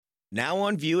Now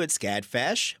on view at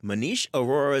SCADFASH, Manish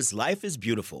Arora's Life is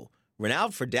Beautiful.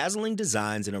 Renowned for dazzling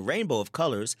designs in a rainbow of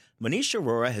colors, Manish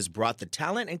Arora has brought the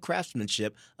talent and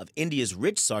craftsmanship of India's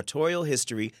rich sartorial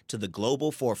history to the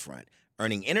global forefront,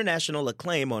 earning international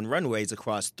acclaim on runways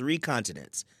across 3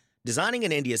 continents. Designing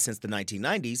in India since the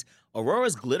 1990s,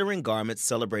 Aurora's glittering garments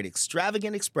celebrate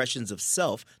extravagant expressions of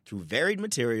self through varied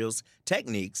materials,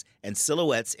 techniques, and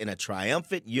silhouettes in a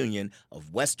triumphant union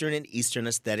of Western and Eastern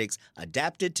aesthetics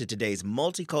adapted to today's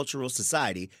multicultural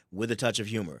society with a touch of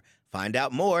humor. Find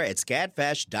out more at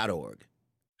scadfash.org.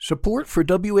 Support for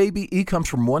WABE comes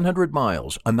from 100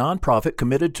 Miles, a nonprofit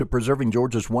committed to preserving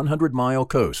Georgia's 100-mile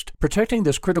coast. Protecting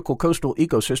this critical coastal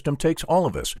ecosystem takes all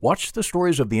of us. Watch the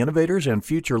stories of the innovators and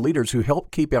future leaders who help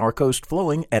keep our coast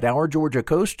flowing at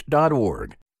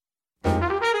ourgeorgiacoast.org.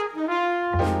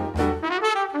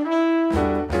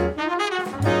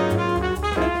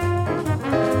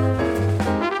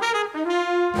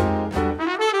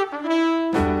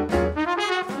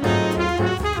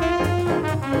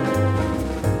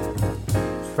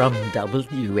 From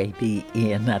WABE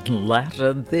in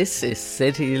Atlanta, this is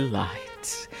City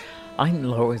Lights. I'm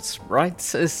Lois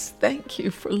Reitzes. Thank you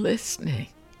for listening.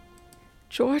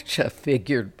 Georgia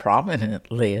figured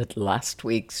prominently at last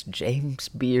week's James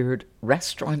Beard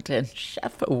Restaurant and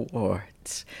Chef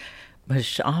Awards.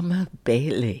 Mashama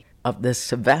Bailey of the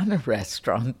Savannah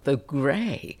restaurant The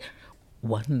Gray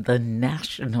won the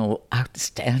National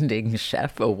Outstanding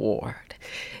Chef Award.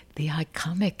 The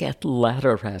iconic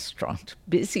Atlanta restaurant,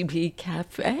 Busy Bee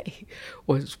Cafe,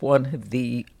 was one of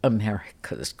the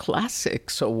America's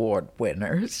Classics Award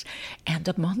winners, and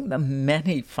among the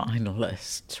many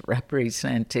finalists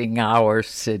representing our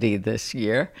city this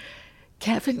year,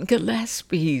 Kevin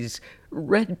Gillespie's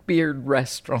Redbeard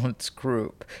Restaurants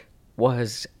Group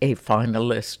was a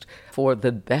finalist for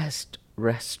the Best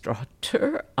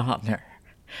Restaurateur honor.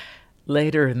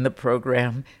 Later in the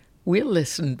program, we'll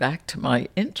listen back to my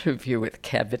interview with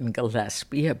Kevin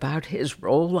Gillespie about his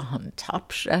role on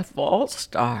Top Chef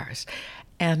All-Stars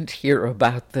and hear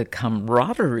about the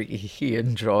camaraderie he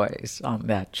enjoys on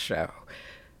that show.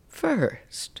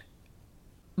 First,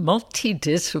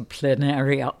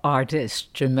 multidisciplinary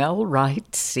artist Jamel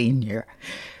Wright Sr.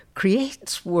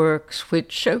 creates works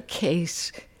which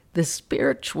showcase the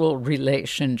spiritual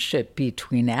relationship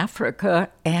between Africa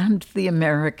and the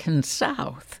American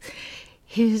South.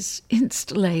 His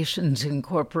installations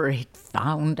incorporate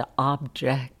found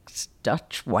objects,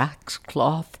 Dutch wax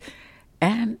cloth,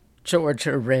 and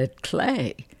Georgia red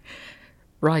clay.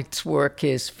 Wright's work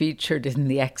is featured in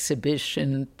the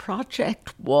exhibition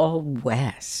Project Wall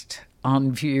West,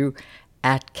 on view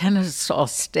at Kennesaw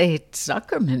State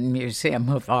Zuckerman Museum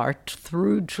of Art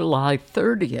through July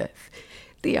 30th.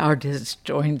 The artist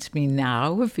joins me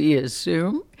now via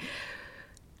Zoom.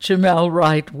 Jamel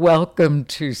Wright, welcome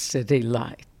to City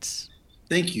Lights.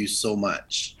 Thank you so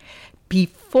much.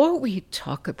 Before we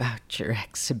talk about your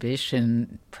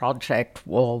exhibition, Project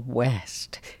Wall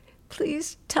West,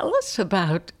 please tell us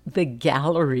about the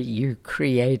gallery you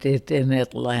created in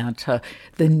Atlanta,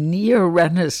 the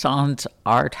Neo-Renaissance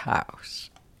Art House.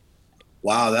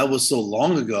 Wow, that was so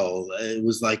long ago. It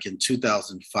was like in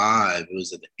 2005. It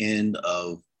was at the end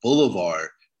of Boulevard,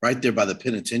 right there by the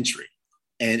penitentiary.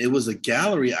 And it was a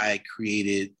gallery I had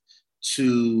created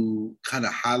to kind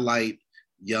of highlight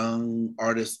young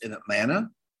artists in Atlanta.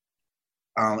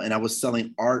 And I was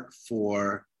selling art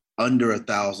for under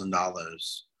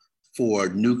 $1,000 for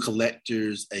new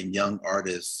collectors and young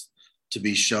artists to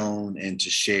be shown and to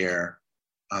share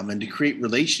and to create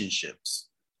relationships.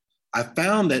 I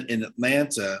found that in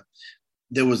Atlanta,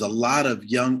 there was a lot of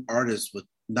young artists with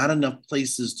not enough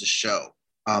places to show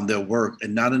their work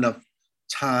and not enough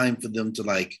time for them to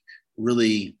like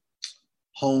really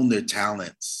hone their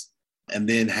talents and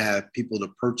then have people to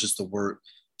purchase the work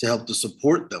to help to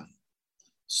support them.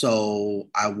 So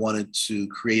I wanted to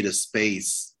create a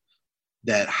space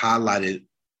that highlighted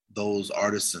those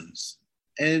artisans.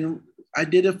 And I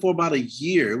did it for about a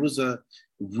year. It was a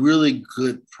really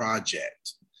good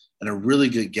project and a really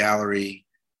good gallery.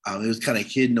 It was kind of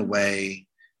hidden away.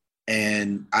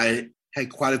 And I had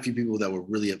quite a few people that were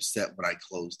really upset when I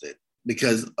closed it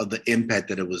because of the impact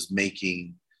that it was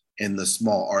making in the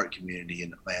small art community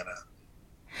in Atlanta.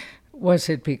 Was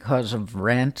it because of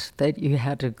rent that you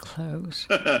had to close?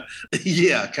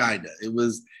 Yeah, kind of. It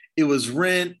was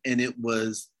rent, and it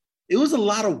was a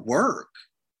lot of work.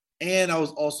 And I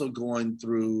was also going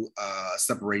through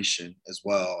separation as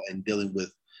well and dealing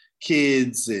with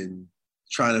kids and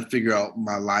trying to figure out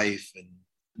my life and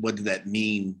what did that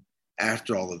mean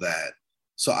after all of that.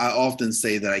 So I often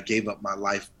say that I gave up my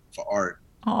life for art,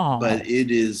 but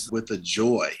it is with a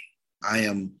joy. I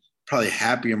am probably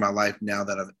happier in my life now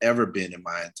than I've ever been in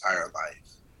my entire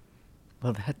life.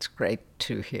 Well, that's great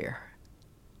to hear.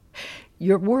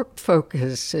 Your work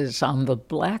focuses on the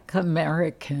Black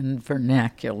American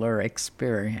vernacular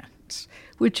experience.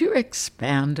 Would you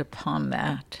expand upon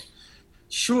that?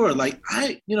 Sure. Like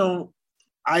I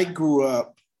grew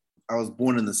up, I was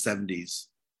born in the 70s.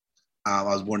 I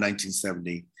was born in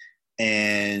 1970.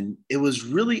 And it was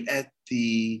really at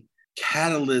the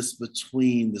catalyst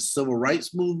between the civil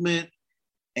rights movement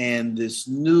and this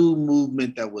new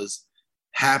movement that was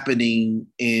happening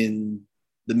in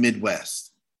the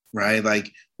Midwest, right?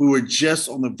 Like we were just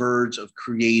on the verge of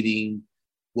creating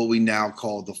what we now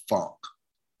call the funk.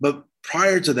 But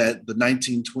prior to that, the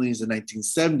 1920s and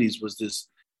 1970s was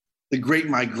the great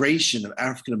migration of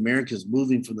African Americans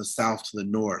moving from the South to the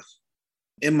North.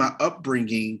 In my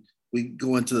upbringing, we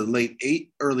go into the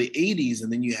early 80s,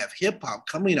 and then you have hip hop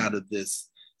coming out of this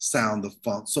sound of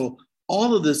funk. So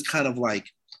all of this kind of like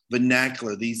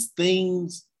vernacular, these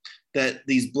things that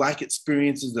these Black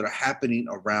experiences that are happening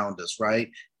around us, right?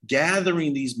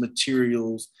 Gathering these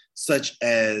materials such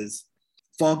as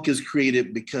funk is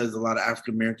created because a lot of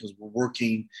African Americans were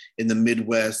working in the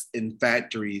Midwest in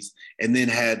factories and then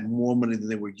had more money than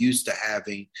they were used to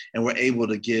having and were able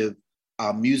to give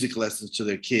music lessons to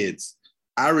their kids.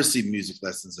 I received music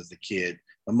lessons as a kid.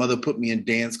 My mother put me in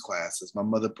dance classes. My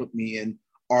mother put me in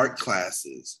art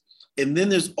classes. And then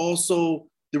there's also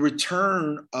the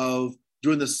return of,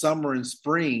 during the summer and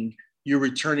spring, you're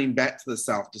returning back to the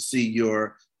South to see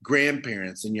your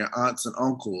grandparents and your aunts and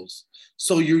uncles.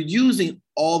 So you're using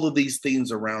all of these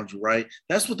things around you, right?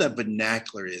 That's what that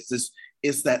vernacular is.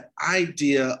 It's that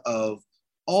idea of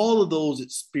all of those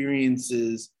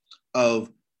experiences of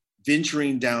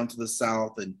venturing down to the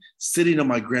South and sitting on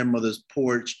my grandmother's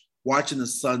porch, watching the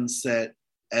sunset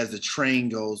as the train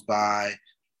goes by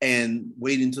and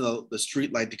waiting till the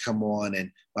street light to come on,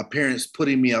 and my parents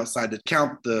putting me outside to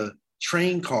count the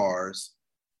train cars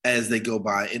as they go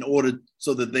by in order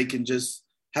so that they can just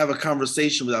have a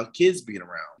conversation without kids being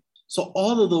around. So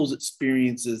all of those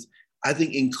experiences, I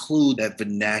think, include that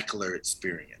vernacular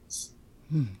experience.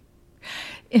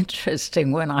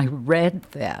 Interesting. When I read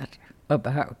that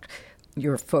about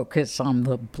your focus on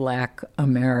the Black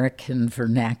American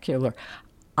vernacular,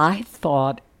 I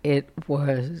thought it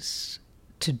was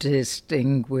to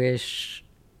distinguish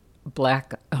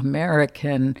Black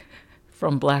American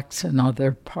from Blacks in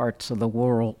other parts of the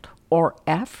world or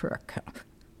Africa.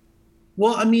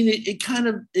 Well, I mean,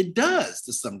 it does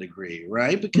to some degree,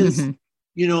 right? Because,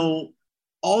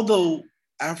 although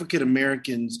African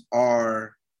Americans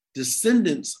are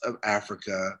descendants of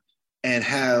Africa and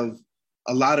have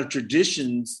a lot of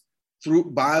traditions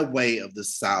by way of the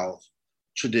South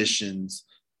traditions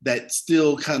that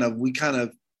we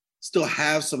still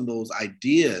have some of those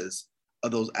ideas of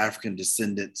those African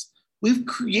descendants. We've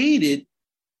created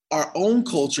our own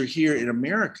culture here in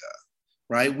America,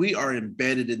 right? We are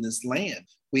embedded in this land.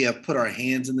 We have put our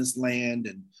hands in this land,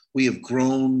 and we have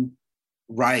grown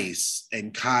rice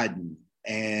and cotton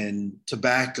and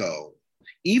tobacco,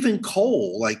 even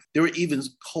coal. Like there were even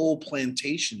coal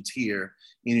plantations here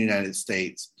in the United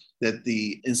States that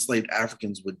the enslaved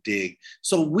Africans would dig.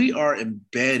 So we are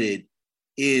embedded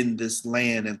in this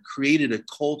land and created a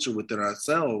culture within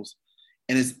ourselves.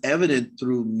 And it's evident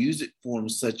through music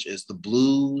forms such as the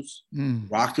blues,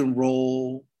 rock and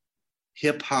roll,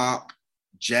 hip hop,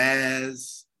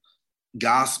 jazz,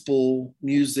 gospel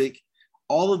music.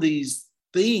 All of these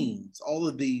things, all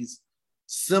of these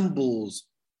symbols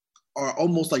are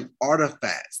almost like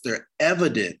artifacts. They're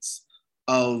evidence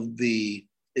of the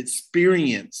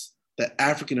experience that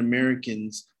African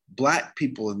Americans, Black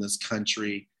people in this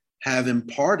country, have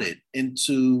imparted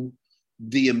into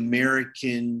the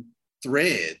American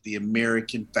thread, the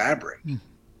American fabric.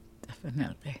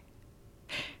 Definitely.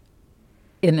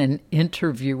 In an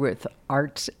interview with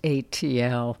Arts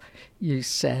ATL, you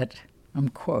said, I'm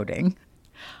quoting,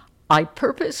 "I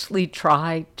purposely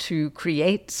try to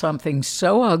create something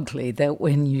so ugly that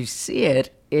when you see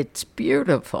it, it's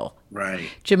beautiful." Right.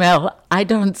 Jamel, I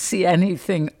don't see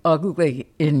anything ugly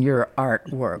in your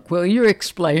artwork. Will you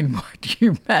explain what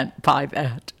you meant by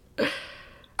that?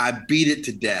 I beat it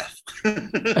to death.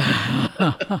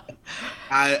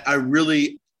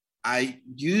 I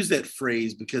use that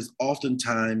phrase because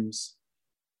oftentimes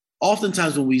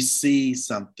when we see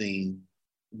something,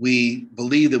 we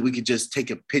believe that we could just take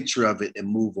a picture of it and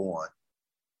move on,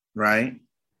 right?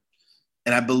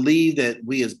 And I believe that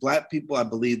we as Black people, I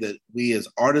believe that we as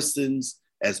artisans,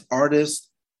 as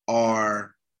artists,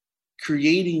 are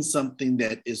creating something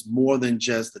that is more than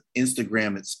just an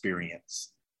Instagram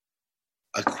experience.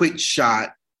 A quick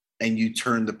shot and you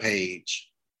turn the page.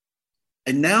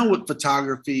 And now with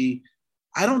photography,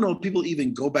 I don't know if people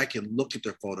even go back and look at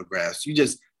their photographs. You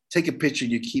just take a picture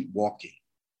and you keep walking.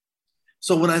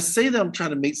 So when I say that I'm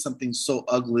trying to make something so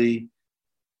ugly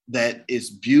that is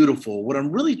beautiful, what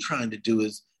I'm really trying to do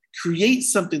is create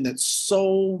something that's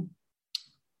so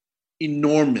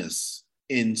enormous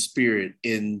in spirit,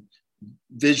 in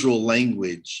visual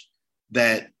language,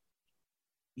 that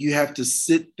you have to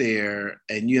sit there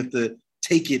and you have to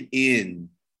take it in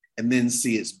and then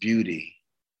see its beauty.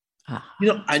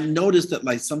 I noticed that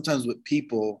like sometimes with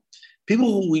people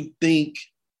who we think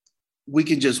we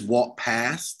can just walk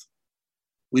past,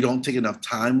 we don't take enough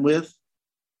time with,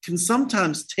 can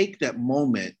sometimes take that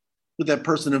moment with that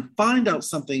person and find out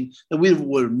something that we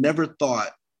would have never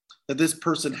thought that this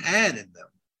person had in them,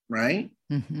 right?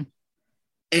 Mm-hmm.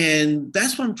 And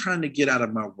that's what I'm trying to get out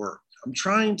of my work. I'm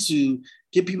trying to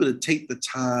get people to take the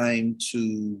time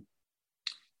to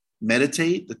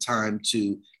meditate, the time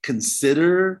to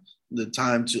consider, the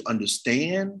time to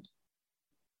understand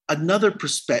another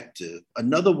perspective,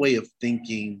 another way of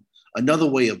thinking, another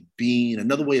way of being,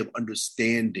 another way of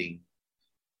understanding,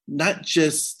 not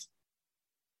just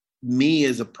me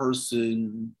as a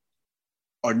person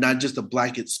or not just a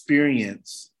Black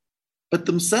experience, but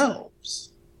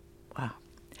themselves. Wow.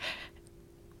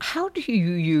 How do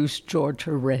you use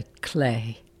Georgia red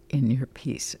clay in your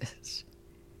pieces?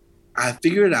 I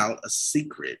figured out a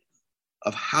secret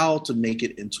of how to make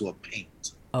it into a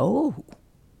paint. Oh.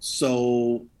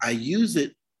 So I use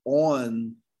it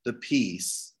on the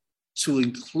piece to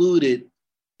include it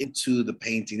into the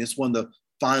painting. It's one of the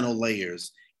final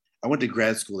layers. I went to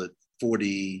grad school at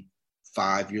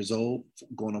 45 years old,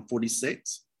 going on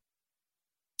 46.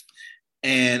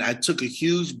 And I took a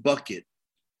huge bucket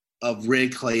of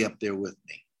red clay up there with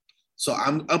me. So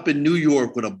I'm up in New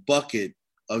York with a bucket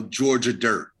of Georgia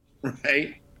dirt,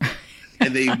 right?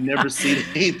 And they've never seen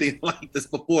anything like this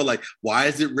before. Like, why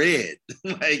is it red?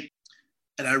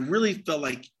 And I really felt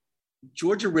like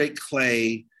Georgia red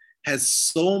clay has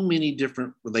so many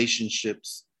different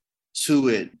relationships to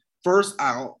it. First,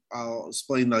 I'll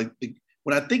explain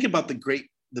when I think about the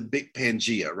big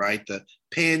Pangea, right? The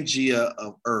Pangea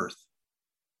of Earth,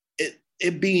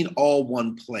 it being all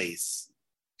one place.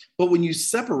 But when you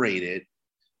separate it,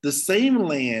 the same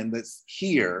land that's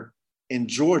here in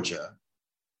Georgia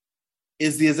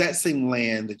is the exact same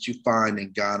land that you find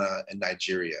in Ghana and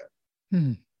Nigeria,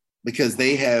 because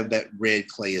they have that red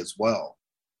clay as well.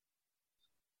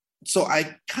 So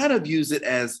I kind of use it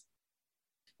as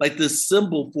like this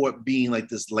symbol for it being like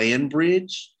this land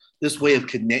bridge, this way of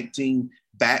connecting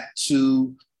back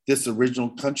to this original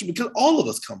country, because all of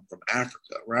us come from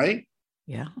Africa, right?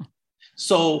 Yeah.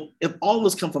 So if all of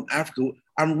us come from Africa,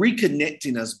 I'm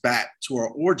reconnecting us back to our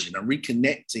origin. I'm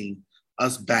reconnecting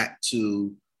us back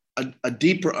to a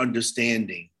deeper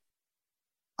understanding.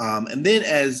 And then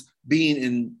as being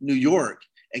in New York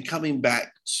and coming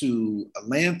back to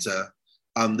Atlanta,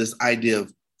 this idea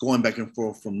of going back and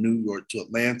forth from New York to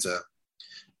Atlanta,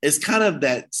 it's kind of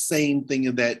that same thing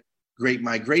of that great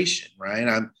migration, right?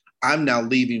 I'm now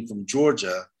leaving from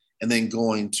Georgia and then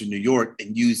going to New York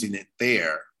and using it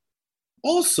there.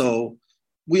 Also,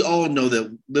 we all know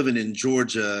that living in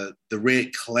Georgia, the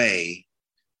red clay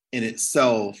in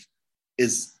itself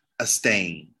is a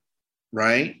stain,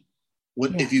 right?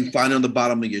 If you find it on the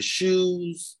bottom of your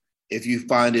shoes, if you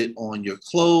find it on your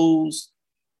clothes,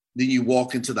 then you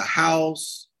walk into the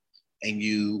house and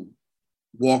you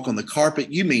walk on the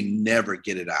carpet, you may never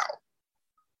get it out,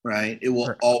 right? It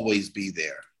will always be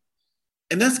there.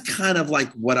 And that's kind of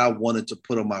like what I wanted to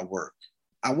put on my work.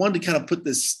 I wanted to kind of put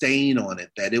this stain on it,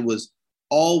 that it was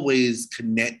always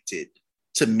connected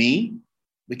to me,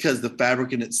 because the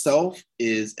fabric in itself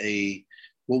is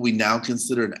what we now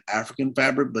consider an African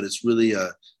fabric, but it's really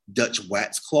a Dutch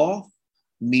wax cloth,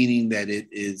 meaning that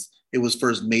it was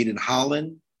first made in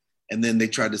Holland, and then they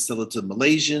tried to sell it to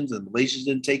Malaysians, and Malaysians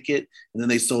didn't take it, and then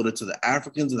they sold it to the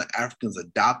Africans, and the Africans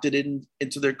adopted it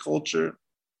into their culture.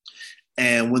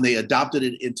 And when they adopted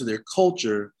it into their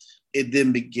culture, it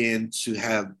then began to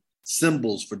have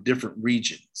symbols for different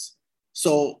regions.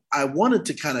 So I wanted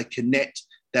to kind of connect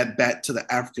that back to the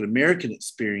African American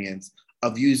experience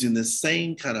of using the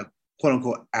same kind of quote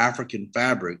unquote African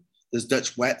fabric, this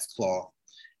Dutch wax cloth,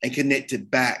 and connect it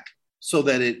back so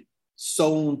that it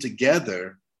sewn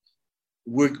together,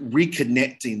 we're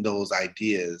reconnecting those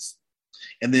ideas.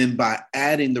 And then by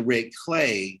adding the red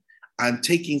clay, I'm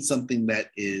taking something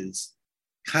that is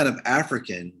kind of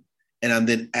African, and I'm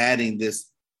then adding this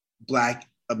Black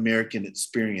American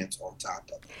experience on top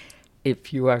of it.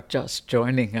 If you are just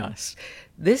joining us,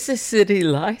 this is City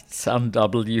Lights on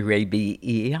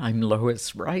WABE. I'm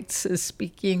Lois Reitzes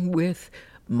speaking with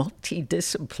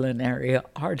multidisciplinary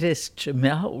artist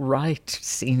Jamel Wright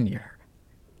Sr.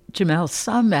 Jamel,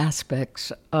 some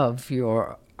aspects of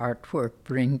your artwork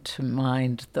bring to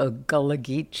mind the Gullah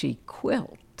Geechee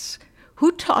quilts.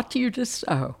 Who taught you to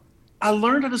sew? I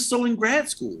learned how to sew in grad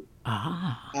school.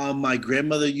 Ah. My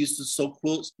grandmother used to sew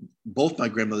quilts. Both my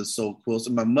grandmothers sewed quilts,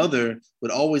 and my mother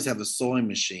would always have a sewing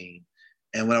machine.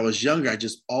 And when I was younger, I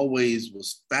just always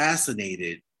was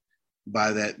fascinated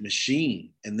by that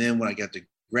machine. And then when I got to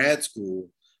grad school,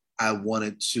 I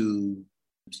wanted to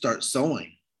start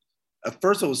sewing. At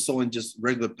first, I was sewing just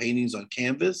regular paintings on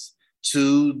canvas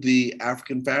to the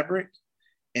African fabric.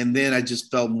 And then I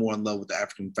just fell more in love with the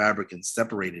African fabric and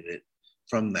separated it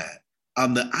from that.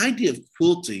 The idea of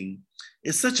quilting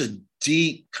is such a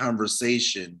deep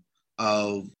conversation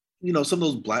of, some of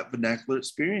those Black vernacular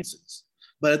experiences.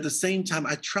 But at the same time,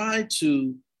 I try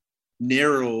to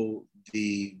narrow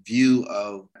the view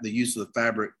of the use of the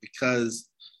fabric because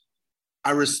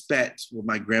I respect what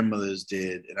my grandmothers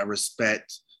did, and I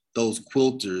respect those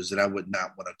quilters, and I would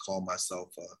not want to call myself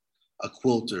a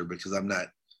quilter because I'm not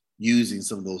using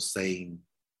some of those same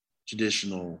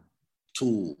traditional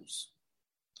tools.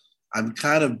 I'm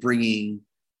kind of bringing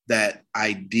that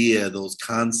idea, those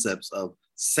concepts of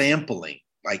sampling,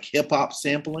 like hip hop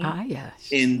sampling, yes,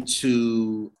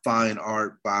 into fine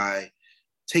art by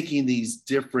taking these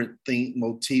different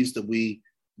motifs that we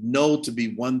know to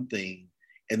be one thing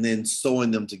and then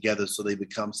sewing them together so they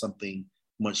become something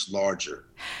much larger.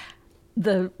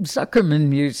 The Zuckerman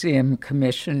Museum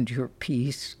commissioned your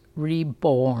piece,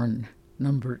 Reborn,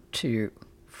 #2,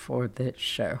 for this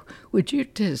show. Would you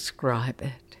describe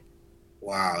it?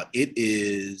 Wow, it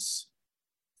is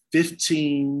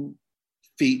 15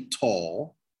 feet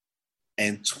tall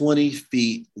and 20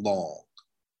 feet long.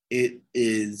 It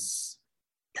is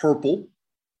purple.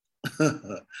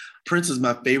 Prince is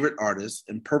my favorite artist,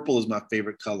 and purple is my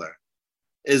favorite color.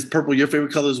 Is purple your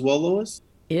favorite color as well, Lois?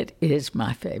 It is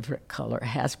my favorite color. It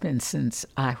has been since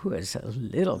I was a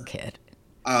little kid.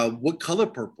 What color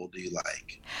purple do you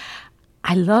like?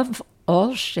 I love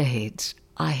all shades.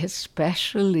 I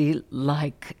especially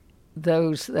like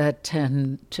those that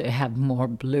tend to have more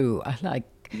blue. I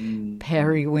like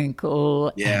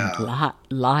periwinkle and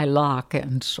lilac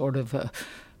and sort of a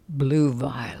blue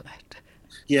violet.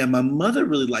 Yeah, my mother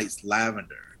really likes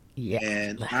lavender. Yeah,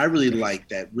 and lavender. I really like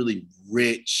that really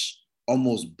rich,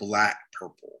 almost black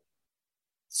purple.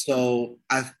 So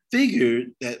I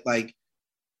figured that, like,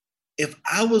 if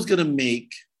I was going to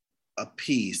make a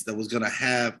piece that was going to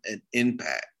have an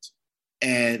impact,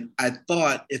 and I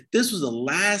thought, if this was the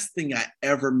last thing I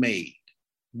ever made,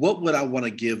 what would I want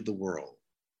to give the world?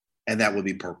 And that would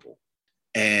be purple.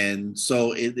 And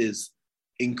so it is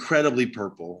incredibly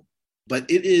purple, but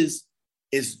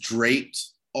it's draped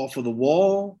off of the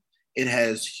wall. It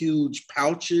has huge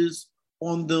pouches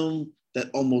on them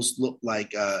that almost look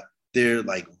like they're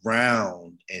like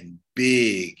round and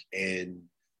big, and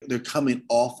they're coming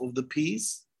off of the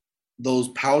piece. Those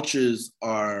pouches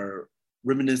are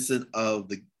reminiscent of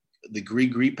the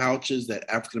gris-gris pouches that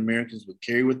African Americans would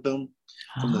carry with them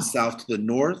from the South to the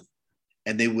North.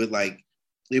 And they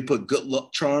put good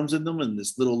luck charms in them in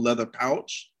this little leather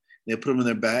pouch. They put them in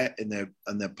their bag, in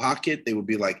their pocket. They would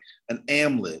be like an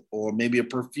amulet, or maybe a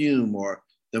perfume, or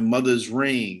their mother's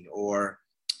ring, or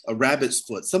a rabbit's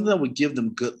foot, something that would give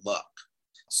them good luck.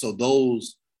 So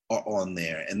those are on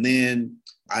there. And then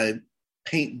I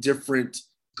paint different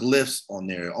glyphs on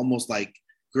there, almost like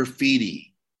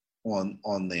graffiti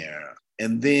on there.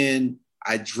 And then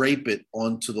I drape it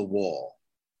onto the wall.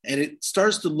 And it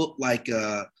starts to look like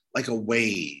a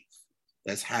wave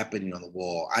that's happening on the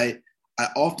wall. I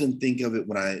often think of it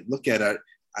when I look at it,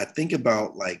 I think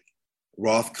about like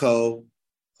Rothko,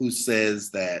 who says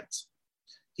that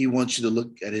he wants you to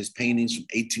look at his paintings from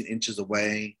 18 inches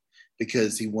away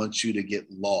because he wants you to get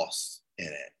lost in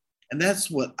it. And that's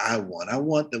what I want. I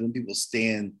want that when people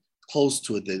stand close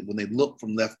to it, that when they look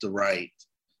from left to right,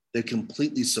 they're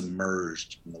completely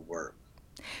submerged in the work.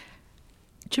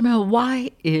 Jamel,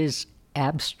 why is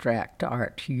abstract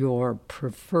art your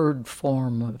preferred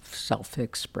form of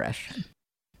self-expression?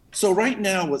 So right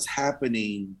now, what's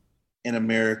happening in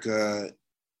America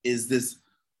is this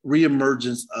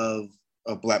reemergence of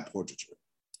Black portraiture.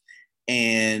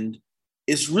 And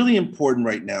it's really important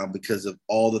right now because of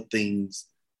all the things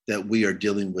that we are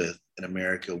dealing with in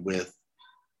America, with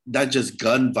not just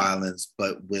gun violence,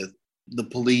 but with the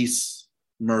police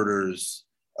murders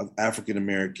of African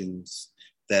Americans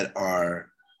that are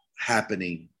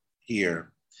happening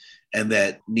here and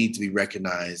that need to be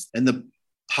recognized, and the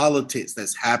politics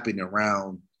that's happening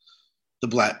around the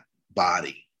Black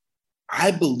body.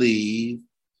 I believe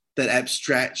that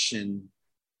abstraction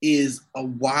is a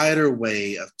wider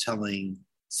way of telling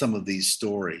some of these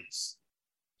stories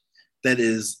that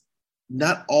is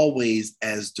not always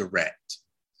as direct.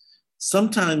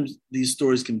 Sometimes these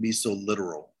stories can be so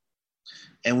literal.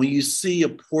 And when you see a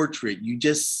portrait, you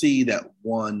just see that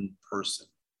one person.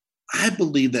 I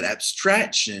believe that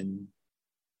abstraction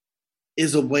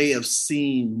is a way of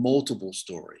seeing multiple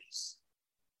stories.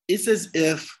 It's as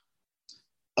if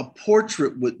a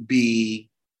portrait would be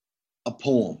a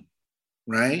poem,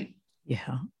 right?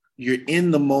 Yeah. You're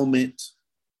in the moment,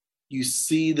 you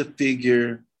see the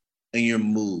figure, and you're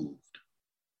moved.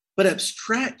 But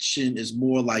abstraction is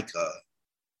more like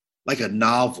a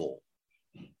novel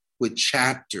with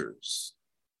chapters,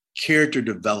 character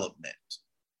development.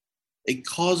 It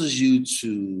causes you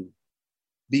to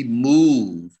be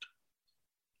moved.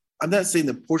 I'm not saying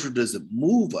the portrait doesn't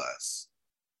move us.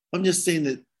 I'm just saying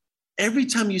that every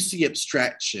time you see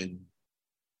abstraction,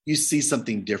 you see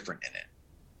something different in it.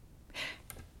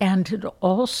 And it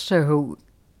also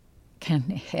can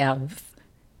have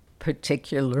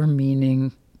particular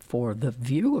meaning for the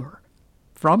viewer,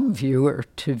 from viewer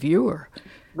to viewer.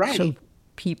 Right. So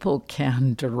people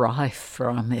can derive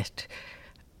from it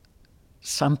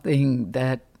something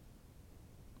that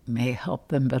may help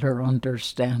them better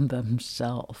understand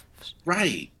themselves.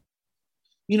 Right.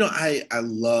 You know, I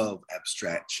love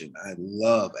abstraction. I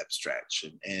love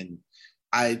abstraction. And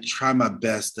I try my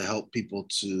best to help people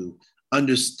to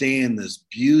understand this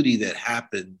beauty that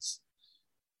happens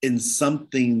in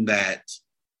something that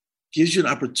gives you an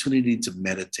opportunity to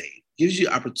meditate, gives you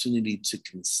opportunity to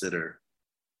consider.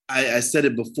 I said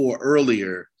it before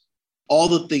earlier, all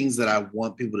the things that I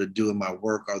want people to do in my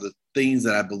work are the things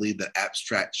that I believe that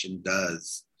abstraction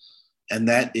does. And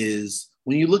that is,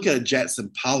 when you look at a Jackson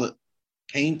Pollock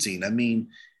painting, I mean,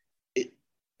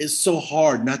 it's so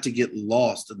hard not to get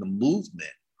lost in the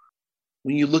movement.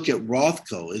 When you look at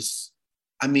Rothko,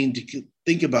 to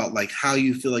think about like how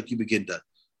you feel like you begin to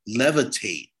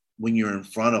levitate when you're in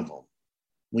front of them.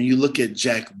 When you look at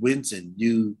Jack Winton,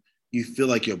 you feel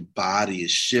like your body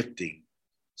is shifting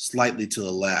slightly to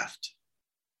the left.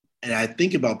 And I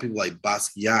think about people like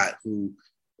Basquiat, who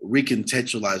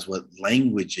recontextualize what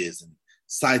language is, and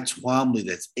Cy Twombly,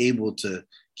 that's able to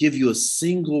give you a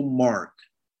single mark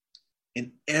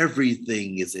and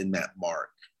everything is in that mark.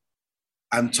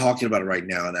 I'm talking about it right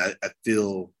now, and I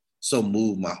feel so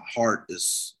moved. My heart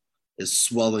is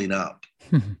swelling up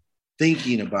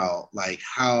thinking about like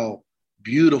how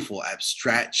beautiful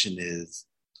abstraction is,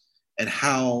 and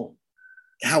how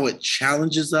it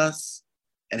challenges us,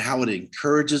 and how it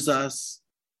encourages us,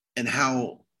 and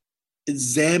how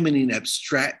examining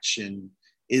abstraction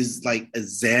is like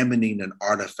examining an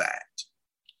artifact,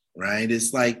 right?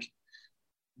 It's like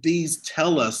these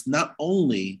tell us not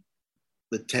only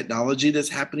the technology that's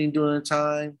happening during the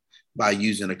time by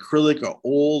using acrylic or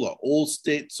oil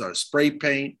sticks or spray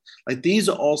paint. Like these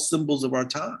are all symbols of our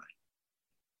time.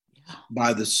 Yeah.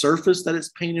 By the surface that it's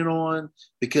painted on,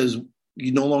 because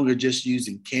you're no longer just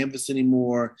using canvas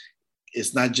anymore.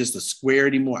 It's not just a square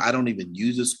anymore. I don't even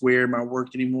use a square in my work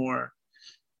anymore.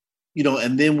 You know,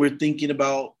 and then we're thinking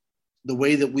about the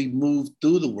way that we move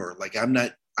through the work. Like I'm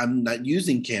not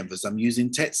using canvas, I'm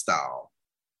using textile.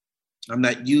 I'm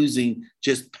not using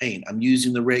just paint, I'm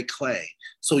using the red clay.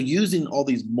 So using all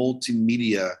these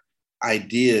multimedia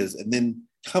ideas and then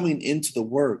coming into the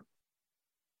work,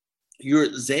 you're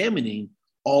examining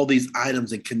all these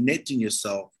items and connecting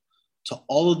yourself to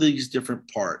all of these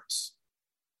different parts.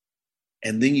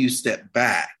 And then you step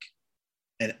back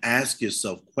and ask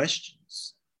yourself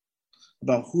questions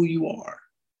about who you are,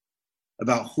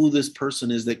 about who this person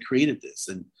is that created this,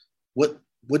 and what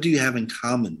do you have in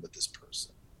common with this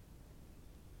person?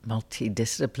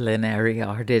 Multidisciplinary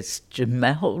artist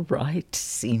Jamel Wright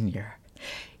Sr.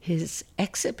 His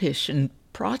exhibition,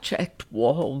 Project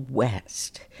Wall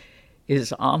West,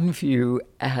 is on view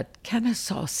at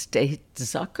Kennesaw State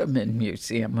Zuckerman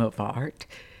Museum of Art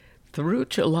through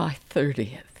July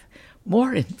 30th.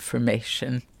 More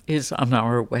information is on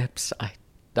our website,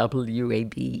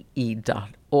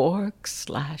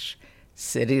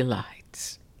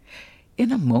 wabe.org/citylights.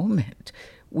 In a moment,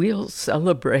 we'll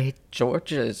celebrate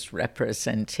Georgia's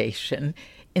representation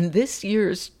in this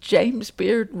year's James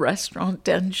Beard Restaurant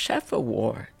and Chef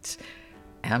Awards.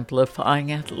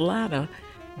 Amplifying Atlanta,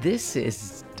 this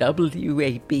is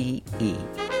WABE.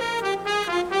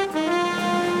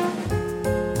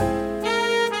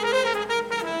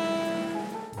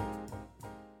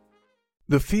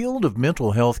 The field of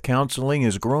mental health counseling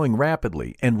is growing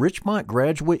rapidly, and Richmont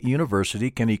Graduate University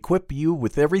can equip you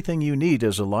with everything you need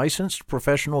as a licensed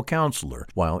professional counselor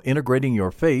while integrating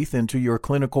your faith into your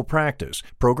clinical practice.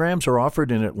 Programs are offered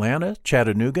in Atlanta,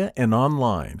 Chattanooga, and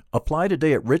online. Apply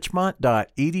today at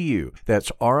richmont.edu.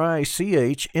 That's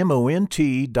richmont.edu.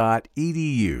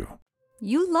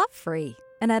 You love free,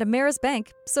 and at Ameris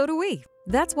Bank, so do we.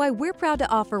 That's why we're proud to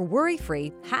offer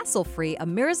worry-free, hassle-free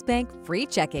Ameris Bank free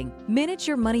checking. Manage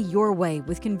your money your way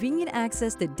with convenient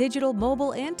access to digital,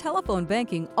 mobile, and telephone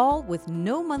banking, all with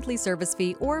no monthly service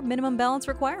fee or minimum balance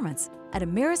requirements. At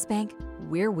Ameris Bank,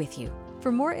 we're with you.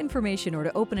 For more information or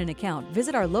to open an account,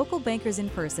 visit our local bankers in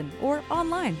person or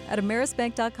online at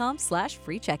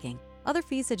amerisbank.com/free checking. Other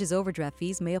fees such as overdraft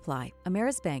fees may apply.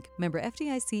 Ameris Bank, member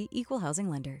FDIC, equal housing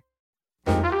lender.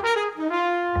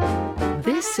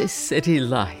 This is City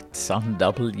Lights on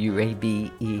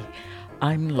WABE.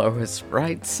 I'm Lois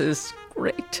Wrights. It's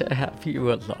great to have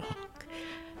you along.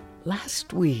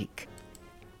 Last week,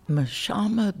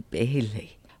 Mashama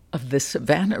Bailey of the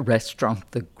Savannah restaurant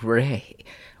The Gray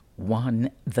won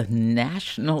the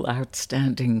National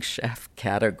Outstanding Chef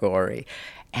category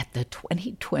at the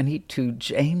 2022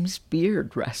 James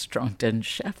Beard Restaurant and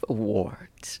Chef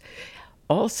Awards.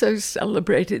 Also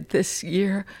celebrated this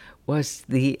year was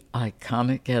the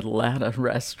iconic Atlanta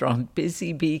restaurant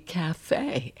Busy Bee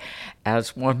Cafe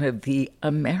as one of the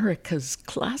America's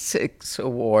Classics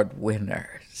Award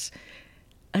winners.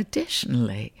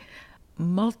 Additionally,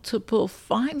 multiple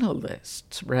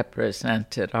finalists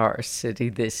represented our city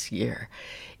this year,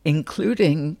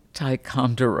 including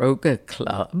Ticonderoga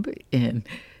Club in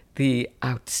the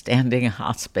Outstanding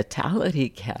Hospitality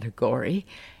category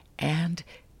and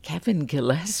Kevin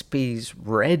Gillespie's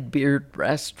Redbeard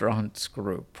Restaurants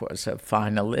Group was a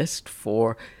finalist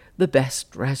for the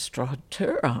Best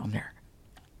Restaurateur honor.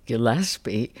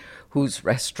 Gillespie, whose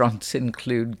restaurants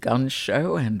include Gun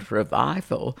Show and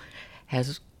Revival,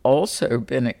 has also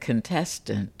been a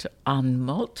contestant on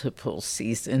multiple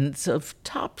seasons of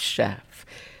Top Chef.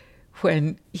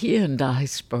 When he and I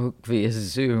spoke via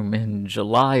Zoom in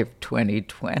July of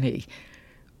 2020,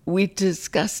 we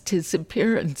discussed his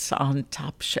appearance on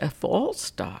Top Chef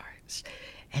All-Stars,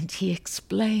 and he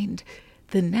explained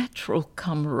the natural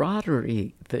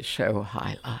camaraderie the show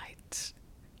highlights.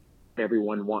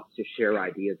 Everyone wants to share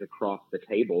ideas across the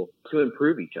table to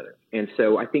improve each other. And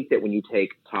so I think that when you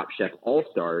take Top Chef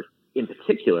All-Stars in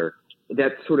particular,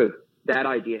 that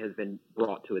idea has been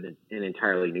brought to an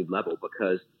entirely new level,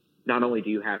 because not only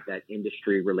do you have that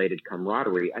industry-related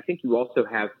camaraderie, I think you also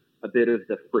have a bit of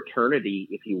the fraternity,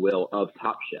 if you will, of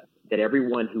Top Chef, that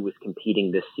everyone who was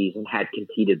competing this season had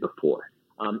competed before.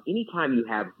 Anytime you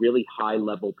have really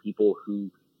high-level people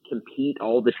who compete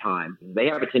all the time, they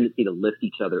have a tendency to lift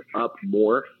each other up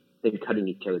more than cutting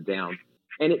each other down.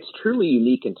 And it's truly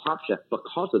unique in Top Chef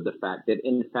because of the fact that,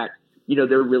 in fact,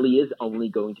 there really is only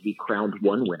going to be crowned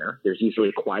one winner. There's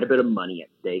usually quite a bit of money at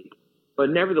stake. But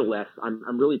nevertheless,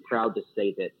 I'm really proud to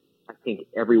say that I think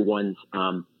everyone's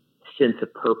sense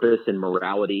of purpose and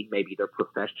morality, maybe their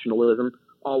professionalism,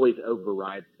 always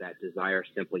overrides that desire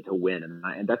simply to win.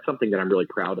 And that's something that I'm really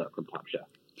proud of from Top Chef.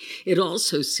 It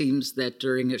also seems that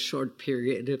during a short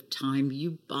period of time,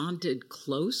 you bonded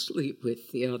closely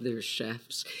with the other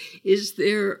chefs. Is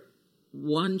there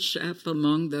one chef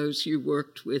among those you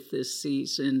worked with this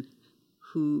season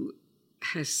who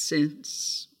has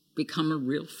since become a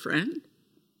real friend?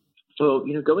 So,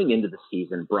 going into the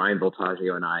season, Brian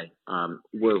Voltaggio and I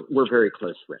were very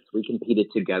close friends. We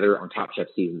competed together on Top Chef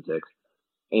Season 6.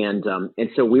 And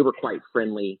so we were quite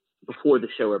friendly before the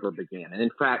show ever began. And in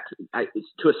fact,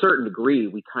 to a certain degree,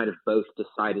 we kind of both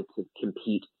decided to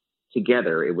compete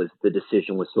together. The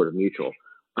decision was sort of mutual.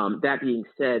 That being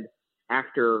said,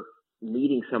 after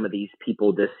meeting some of these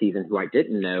people this season who I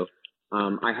didn't know,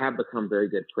 I have become very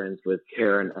good friends with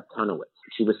Karen Atunowitz.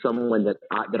 She was someone that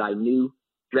I knew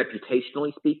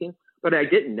reputationally speaking, but I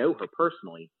didn't know her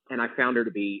personally. And I found her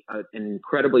to be an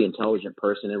incredibly intelligent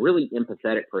person, a really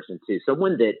empathetic person too.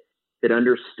 Someone that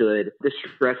understood the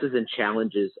stresses and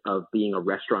challenges of being a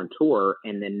restaurateur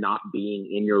and then not being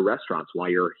in your restaurants while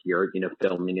you're here,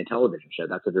 filming a television show.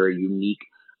 That's a very unique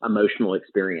emotional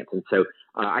experience. And so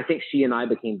I think she and I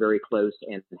became very close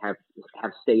and have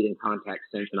stayed in contact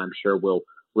since, and I'm sure we'll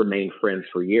remain friends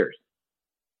for years.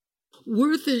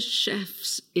 Were the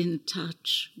chefs in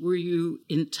touch? Were you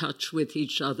in touch with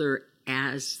each other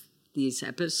as these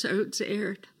episodes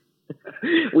aired?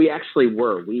 We actually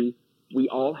were. We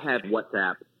all have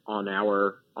WhatsApp on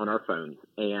our phones,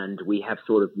 and we have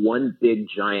sort of one big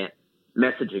giant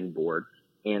messaging board.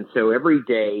 And so every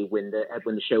day when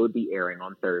the show would be airing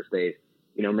on Thursdays,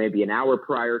 maybe an hour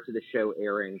prior to the show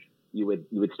airing, you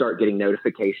would start getting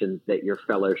notifications that your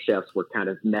fellow chefs were kind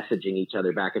of messaging each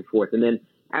other back and forth. And then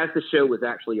as the show was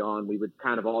actually on, we would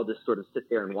kind of all just sort of sit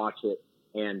there and watch it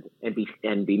and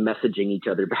be messaging each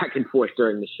other back and forth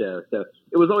during the show. So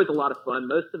it was always a lot of fun.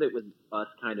 Most of it was us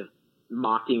kind of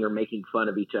mocking or making fun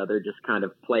of each other, just kind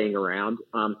of playing around.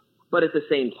 But at the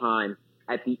same time,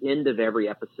 at the end of every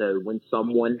episode, when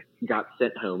someone got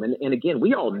sent home, and again,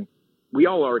 we all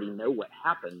already know what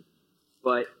happened,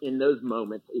 but in those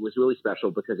moments, it was really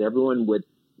special because everyone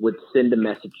would send a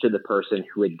message to the person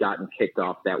who had gotten kicked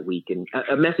off that week, and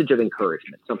a message of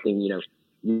encouragement, something, you're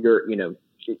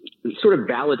sort of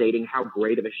validating how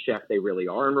great of a chef they really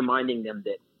are, and reminding them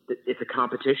that it's a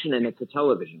competition and it's a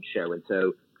television show. And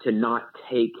so to not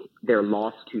take their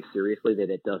loss too seriously, that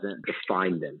it doesn't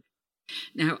define them.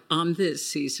 Now, on this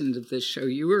season of the show,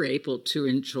 you were able to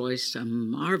enjoy some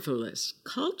marvelous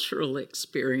cultural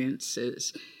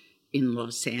experiences in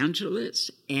Los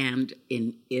Angeles and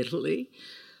in Italy.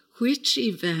 Which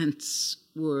events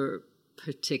were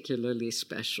particularly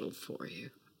special for you?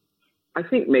 I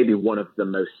think maybe one of the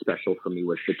most special for me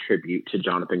was the tribute to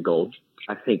Jonathan Gold.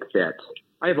 I think that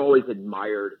I have always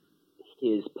admired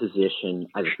his position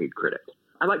as a food critic.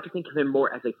 I like to think of him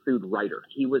more as a food writer.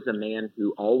 He was a man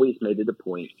who always made it a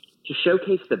point to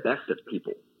showcase the best of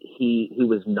people. He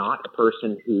was not a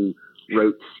person who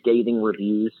wrote scathing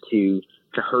reviews to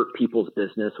hurt people's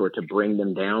business or to bring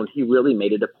them down. He really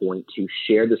made it a point to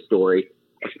share the story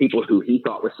of people who he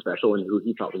thought was special and who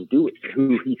he thought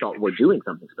were doing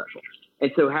something special.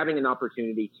 And so having an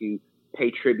opportunity to pay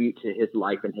tribute to his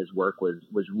life and his work was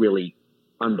really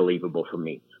unbelievable for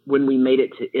me. When we made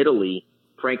it to Italy,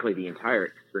 frankly, the entire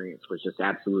experience was just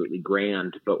absolutely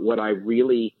grand. But what I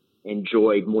really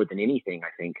enjoyed more than anything, I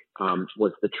think,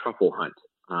 was the truffle hunt.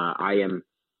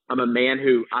 I'm a man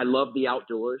who, I love the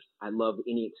outdoors. I love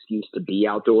any excuse to be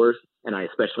outdoors. And I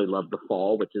especially love the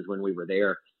fall, which is when we were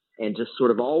there. And just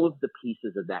sort of all of the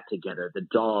pieces of that together, the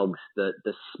dogs, the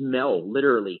smell,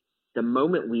 literally, the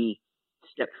moment we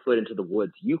stepped foot into the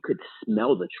woods, you could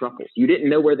smell the truffles. You didn't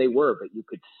know where they were, but you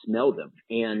could smell them.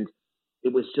 And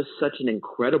it was just such an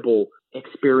incredible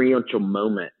experiential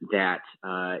moment that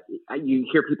you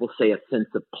hear people say a sense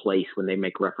of place when they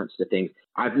make reference to things.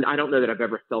 I don't know that I've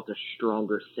ever felt a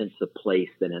stronger sense of place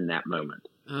than in that moment.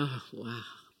 Oh, wow.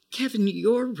 Kevin,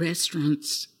 your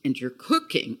restaurants and your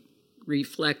cooking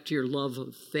reflect your love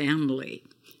of family.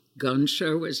 Gun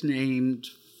Show was named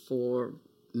for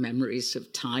memories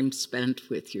of time spent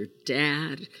with your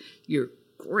dad. Your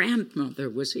grandmother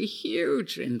was a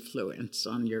huge influence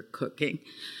on your cooking.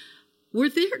 Were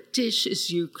there dishes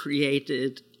you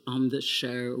created on the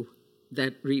show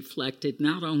that reflected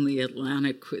not only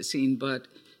Atlantic cuisine, but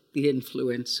the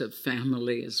influence of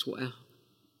family as well?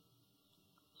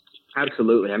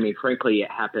 Absolutely. I mean, frankly,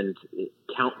 it happened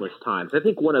countless times. I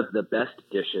think one of the best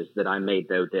dishes that I made,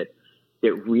 though, that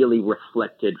really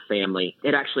reflected family,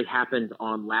 it actually happened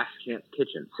on Last Chance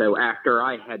Kitchen. So after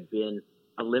I had been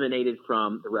eliminated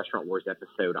from the Restaurant Wars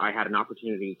episode, I had an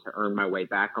opportunity to earn my way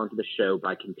back onto the show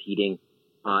by competing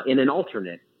in an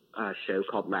alternate show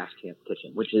called Last Chance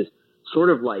Kitchen, which is sort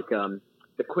of like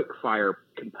the quick fire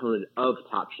component of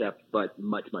Top Chef, but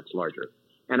much, much larger.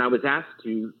 And I was asked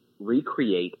to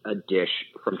recreate a dish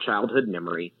from childhood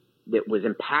memory that was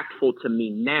impactful to me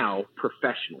now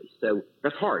professionally. So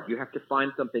that's hard. You have to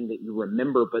find something that you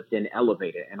remember, but then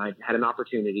elevate it. And I had an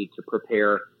opportunity to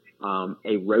prepare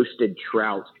a roasted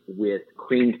trout with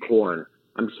creamed corn.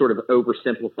 I'm sort of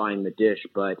oversimplifying the dish,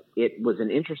 but it was an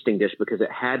interesting dish because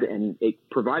it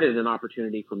provided an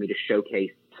opportunity for me to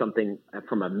showcase something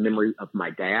from a memory of my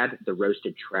dad, the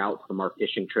roasted trout from our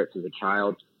fishing trips as a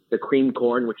child, the creamed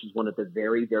corn, which is one of the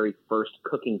very, very first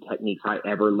cooking techniques I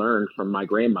ever learned from my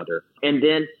grandmother. And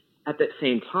then at that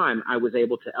same time, I was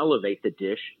able to elevate the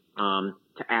dish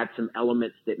to add some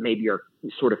elements that maybe are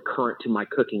sort of current to my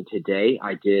cooking today.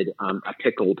 I did a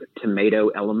pickled tomato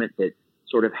element that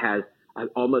sort of has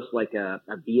almost like a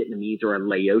Vietnamese or a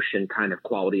Laotian kind of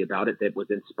quality about it that was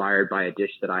inspired by a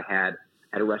dish that I had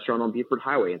at a restaurant on Buford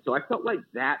Highway. And so I felt like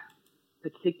that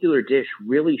particular dish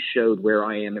really showed where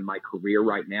I am in my career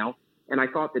right now. And I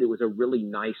thought that it was a really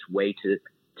nice way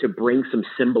to bring some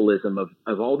symbolism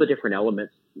of all the different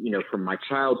elements, from my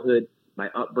childhood, my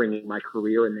upbringing, my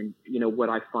career, and then, what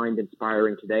I find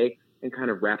inspiring today, and kind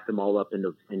of wrap them all up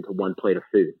into one plate of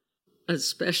food. A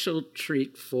special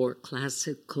treat for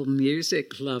classical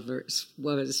music lovers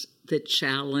was the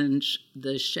challenge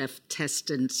the Chef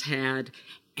Testons had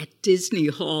at Disney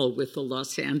Hall with the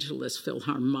Los Angeles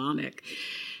Philharmonic.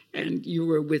 And you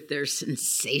were with their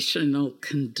sensational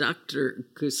conductor,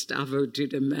 Gustavo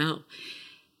Dudamel.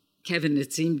 Kevin,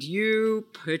 it seemed you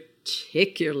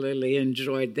particularly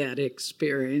enjoyed that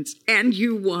experience, and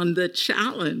you won the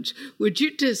challenge. Would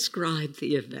you describe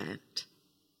the event?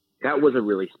 That was a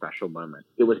really special moment.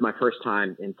 It was my first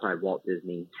time inside Walt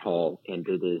Disney Hall, and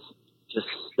it is just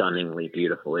stunningly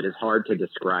beautiful. It is hard to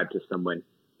describe to someone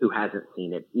who hasn't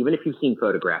seen it. Even if you've seen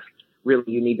photographs, really,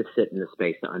 you need to sit in the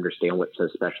space to understand what's so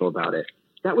special about it.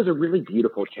 That was a really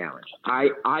beautiful challenge. I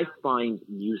find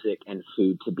music and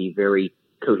food to be very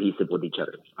cohesive with each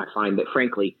other. I find that,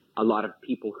 frankly, a lot of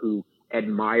people who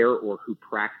admire or who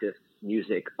practice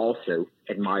music also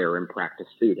admire and practice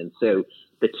food. And so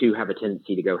the two have a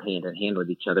tendency to go hand in hand with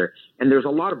each other. And there's a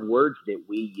lot of words that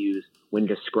we use when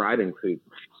describing food,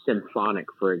 symphonic,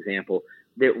 for example,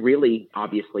 that really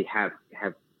obviously have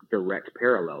direct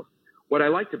parallels. What I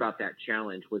liked about that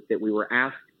challenge was that we were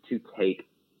asked to take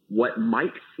what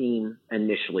might seem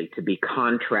initially to be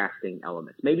contrasting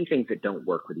elements, maybe things that don't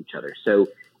work with each other. So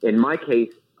in my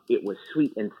case, it was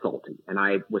sweet and salty, and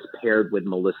I was paired with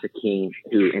Melissa King,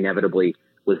 who inevitably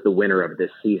was the winner of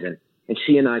this season. And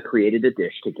she and I created a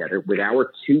dish together with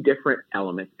our two different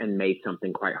elements and made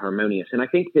something quite harmonious. And I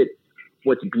think that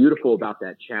what's beautiful about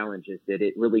that challenge is that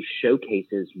it really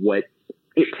showcases what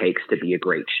it takes to be a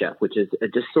great chef, which is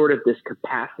just sort of this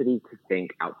capacity to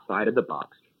think outside of the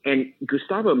box. And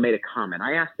Gustavo made a comment.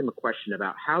 I asked him a question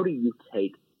about how do you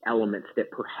take elements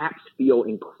that perhaps feel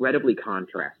incredibly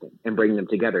contrasting and bring them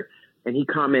together. And he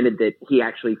commented that he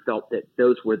actually felt that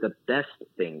those were the best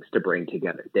things to bring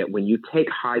together, that when you take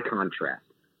high contrast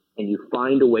and you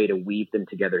find a way to weave them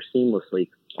together seamlessly,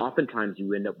 oftentimes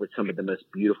you end up with some of the most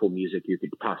beautiful music you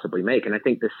could possibly make. And I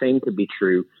think the same could be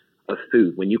true of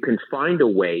food. When you can find a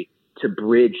way to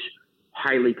bridge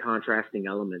highly contrasting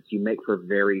elements, you make for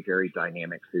very, very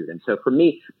dynamic food. And so for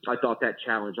me, I thought that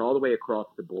challenge all the way across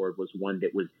the board was one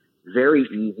that was very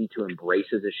easy to embrace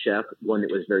as a chef, one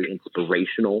that was very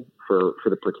inspirational for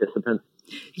the participants.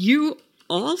 You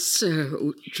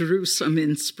also drew some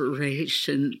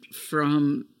inspiration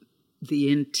from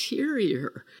the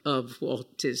interior of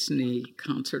Walt Disney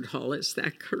Concert Hall. Is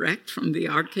that correct? From the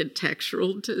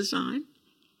architectural design?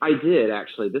 I did,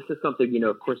 actually. This is something,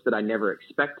 of course, that I never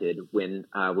expected when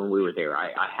we were there.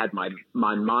 I had my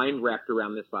mind wrapped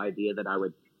around this idea that I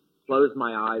would close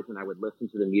my eyes and I would listen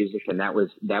to the music, and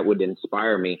that would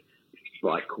inspire me,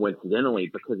 like coincidentally,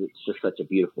 because it's just such a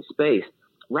beautiful space.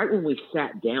 Right when we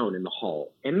sat down in the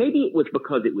hall, and maybe it was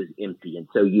because it was empty, and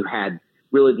so you had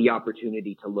really the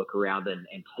opportunity to look around and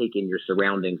take in your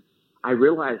surroundings, I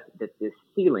realized that this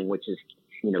ceiling, which is,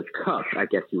 cupped, I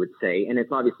guess you would say, and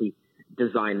it's obviously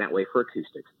designed that way for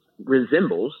acoustics,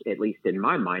 resembles, at least in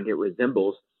my mind, it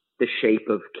resembles the shape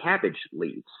of cabbage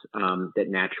leaves that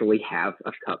naturally have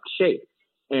a cupped shape.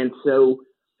 And so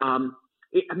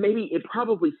it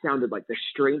probably sounded like the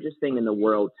strangest thing in the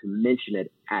world to mention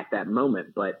it at that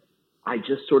moment, but I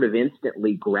just sort of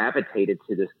instantly gravitated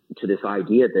to this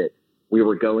idea that we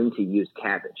were going to use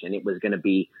cabbage, and it was going to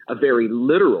be a very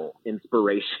literal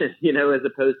inspiration, as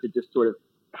opposed to just sort of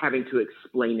having to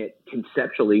explain it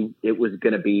conceptually. It was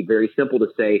going to be very simple to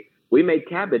say, we made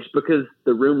cabbage because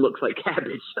the room looks like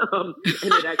cabbage. And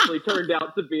it actually turned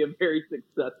out to be a very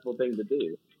successful thing to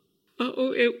do.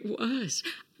 Oh, it was.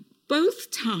 Both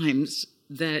times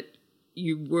that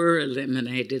you were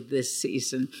eliminated this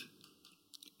season,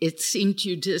 it seemed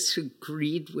you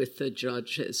disagreed with the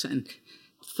judges and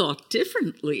thought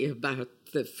differently about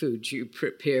the food you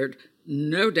prepared.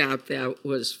 No doubt that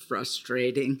was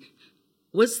frustrating.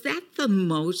 Was that the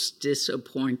most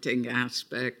disappointing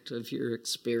aspect of your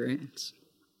experience?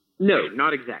 No,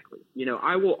 not exactly.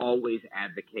 I will always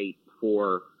advocate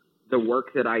for the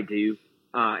work that I do,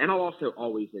 and I'll also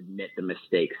always admit the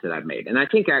mistakes that I've made. And I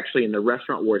think actually in the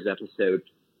Restaurant Wars episode,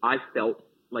 I felt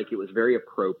like it was very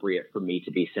appropriate for me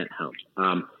to be sent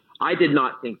home. I did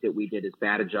not think that we did as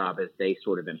bad a job as they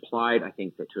sort of implied. I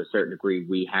think that to a certain degree,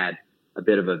 we had a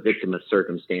bit of a victim of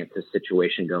circumstances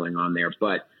situation going on there.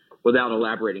 But without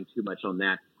elaborating too much on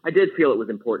that, I did feel it was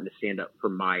important to stand up for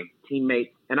my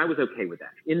teammates, and I was okay with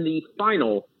that. In the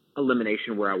final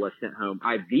elimination where I was sent home,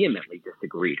 I vehemently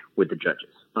disagreed with the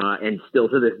judges, and still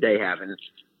to this day have. And,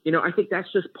 I think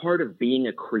that's just part of being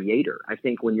a creator. I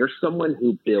think when you're someone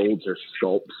who builds or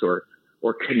sculpts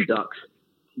or conducts,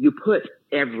 you put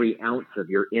every ounce of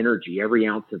your energy, every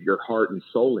ounce of your heart and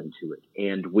soul into it.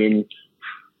 And when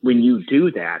you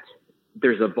do that,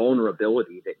 there's a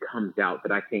vulnerability that comes out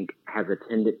that I think has a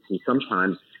tendency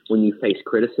sometimes when you face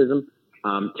criticism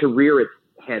to rear its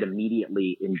head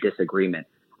immediately in disagreement.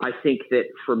 I think that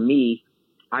for me,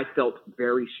 I felt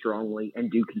very strongly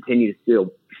and do continue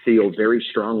to feel very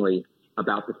strongly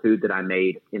about the food that I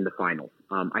made in the finals.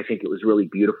 I think it was really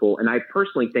beautiful. And I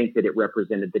personally think that it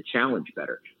represented the challenge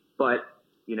better. But,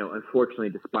 unfortunately,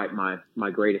 despite my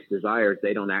greatest desires,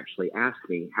 they don't actually ask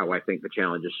me how I think the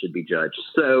challenges should be judged.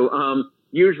 So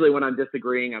usually when I'm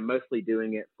disagreeing, I'm mostly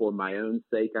doing it for my own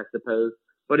sake, I suppose.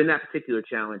 But in that particular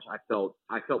challenge, I felt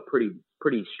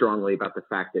pretty strongly about the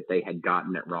fact that they had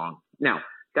gotten it wrong. Now,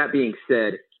 that being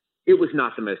said, it was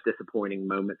not the most disappointing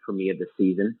moment for me of the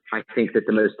season. I think that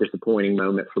the most disappointing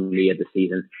moment for me of the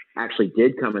season actually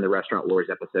did come in the Restaurant Wars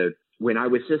episode when I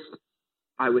was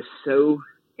so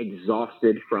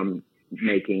exhausted from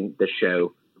making the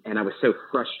show, and I was so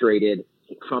frustrated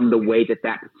from the way that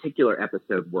particular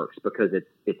episode works, because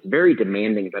it's very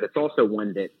demanding, but it's also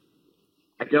one that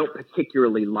I don't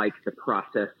particularly like the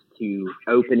process to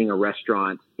opening a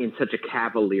restaurant in such a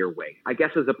cavalier way. I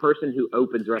guess as a person who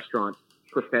opens restaurants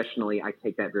professionally, I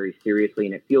take that very seriously,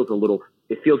 and it feels a little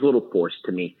forced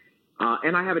to me.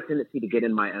 And I have a tendency to get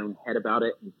in my own head about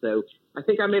it. And so I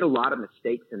think I made a lot of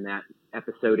mistakes in that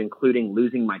episode, including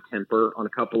losing my temper on a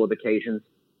couple of occasions.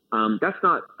 That's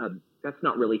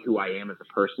not really who I am as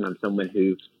a person. I'm someone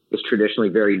who is traditionally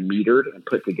very metered and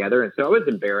put together. And so I was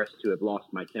embarrassed to have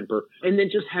lost my temper, and then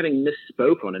just having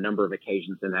misspoke on a number of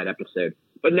occasions in that episode.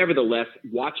 But nevertheless,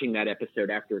 watching that episode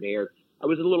after it aired, I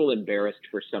was a little embarrassed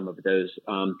for some of those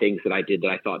things that I did that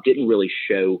I thought didn't really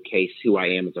showcase who I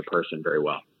am as a person very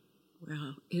well.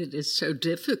 Well, it is so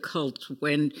difficult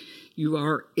when you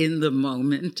are in the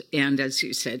moment. And as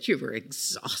you said, you were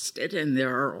exhausted, and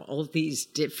there are all these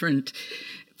different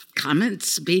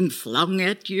comments being flung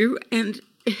at you. And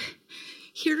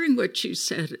hearing what you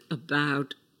said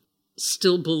about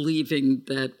still believing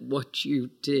that what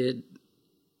you did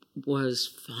was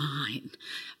fine,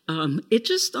 it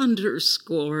just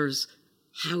underscores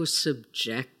how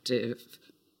subjective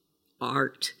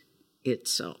art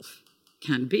itself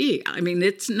can be. I mean,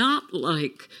 it's not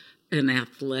like an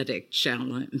athletic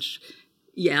challenge.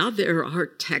 Yeah, there are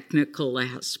technical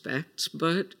aspects,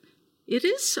 but it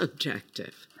is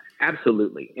subjective.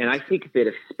 Absolutely. And I think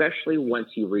that especially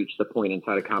once you reach the point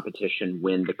inside a competition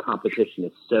when the competition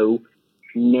is so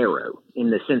narrow, in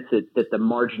the sense that the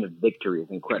margin of victory is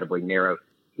incredibly narrow,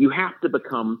 you have to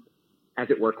become,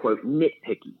 as it were, quote,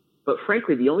 nitpicky. But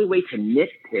frankly, the only way to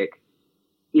nitpick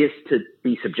is to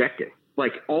be subjective.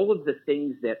 Like, all of the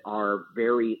things that are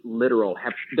very literal,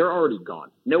 they're already gone.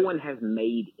 No one has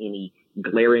made any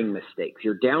glaring mistakes.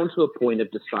 You're down to a point of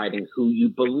deciding who you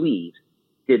believe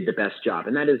did the best job,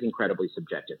 and that is incredibly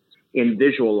subjective. In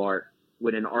visual art,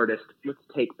 when an artist, let's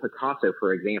take Picasso,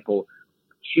 for example,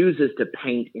 chooses to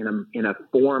paint in a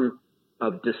form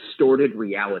of distorted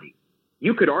reality,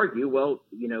 you could argue, well,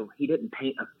 he didn't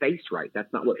paint a face right.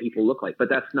 That's not what people look like, but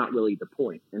that's not really the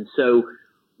point. And so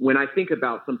when I think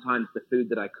about sometimes the food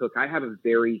that I cook, I have a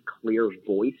very clear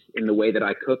voice in the way that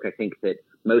I cook. I think that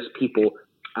most people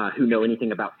who know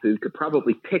anything about food could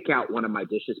probably pick out one of my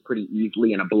dishes pretty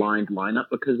easily in a blind lineup,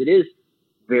 because it is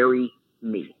very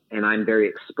me, and I'm very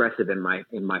expressive in my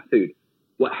food.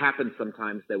 What happens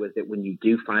sometimes, though, is that when you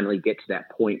do finally get to that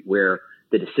point where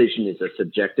the decision is a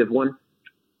subjective one,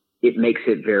 it makes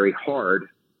it very hard.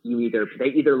 They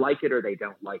either like it or they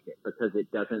don't like it, because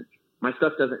my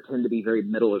stuff doesn't tend to be very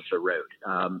middle of the road.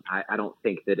 I don't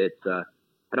think that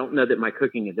I don't know that my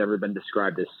cooking has ever been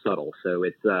described as subtle. So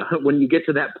it's, when you get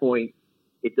to that point,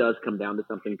 it does come down to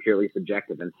something purely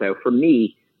subjective. And so for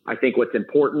me, I think what's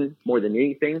important more than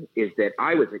anything is that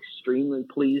I was extremely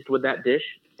pleased with that dish.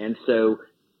 And so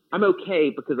I'm okay,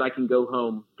 because I can go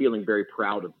home feeling very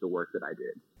proud of the work that I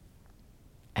did.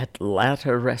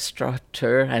 Atlanta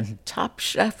restaurateur and Top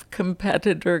Chef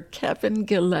competitor Kevin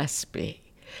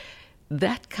Gillespie.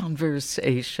 That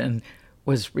conversation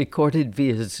was recorded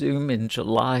via Zoom in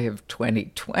July of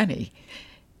 2020,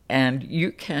 and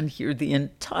you can hear the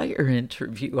entire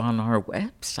interview on our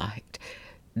website,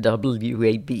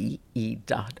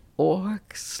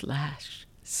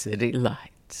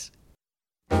 wabe.org/citylights.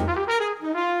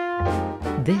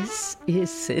 This is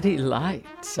City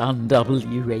Lights on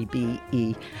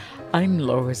WABE. I'm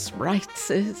Lois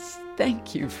Reitzes.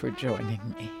 Thank you for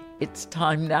joining me. It's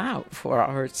time now for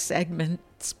our segment,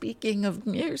 Speaking of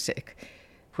Music,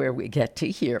 where we get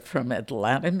to hear from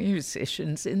Atlanta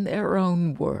musicians in their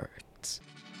own words.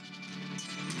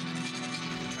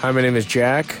 Hi, my name is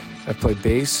Jack. I play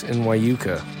bass in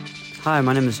Wayuka. Hi,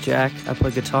 my name is Jack. I play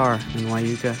guitar in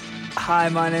Wayuka. Hi,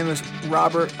 my name is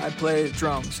Robert. I play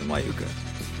drums in Wayuka.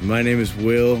 My name is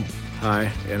Will.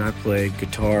 Hi, and I play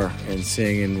guitar and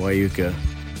sing in Wayuka.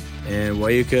 And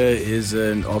Wayuka is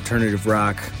an alternative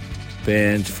rock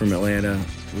band from Atlanta.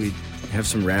 We have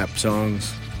some rap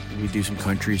songs. We do some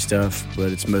country stuff,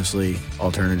 but it's mostly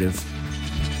alternative.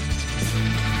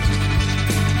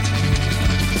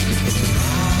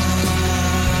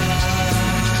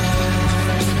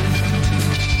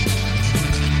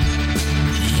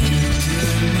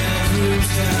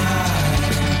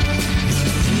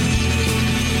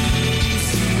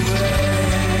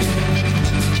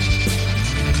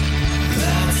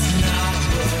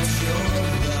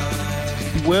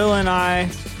 Will and I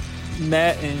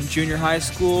met in junior high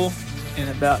school in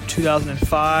about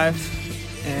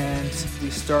 2005, and we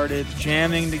started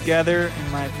jamming together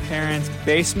in my parents'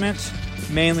 basement,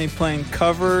 mainly playing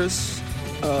covers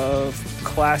of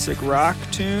classic rock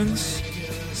tunes,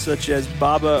 such as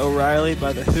Baba O'Reilly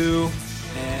by The Who,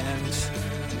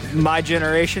 and My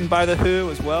Generation by The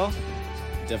Who as well.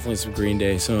 Definitely some Green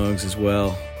Day songs as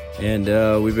well. And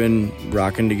we've been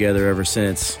rocking together ever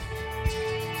since.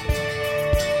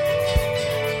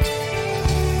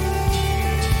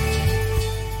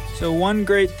 So one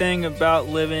great thing about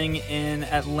living in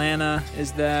Atlanta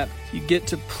is that you get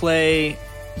to play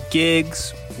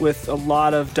gigs with a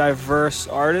lot of diverse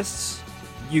artists.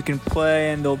 You can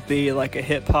play and there'll be like a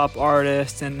hip-hop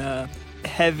artist and a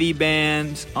heavy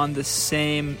band on the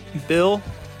same bill.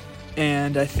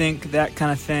 And I think that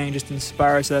kind of thing just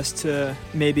inspires us to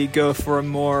maybe go for a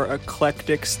more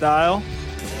eclectic style.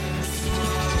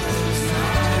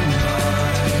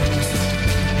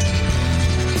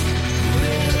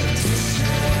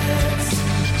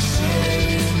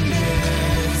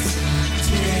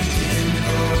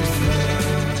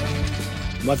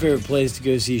 My favorite place to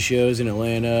go see shows in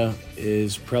Atlanta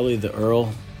is probably the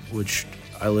Earl, which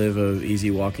I live a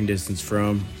easy walking distance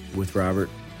from with Robert.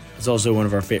 It's also one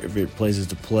of our favorite places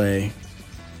to play.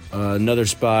 Another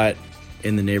spot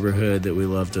in the neighborhood that we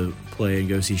love to play and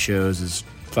go see shows is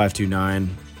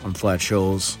 529 on Flat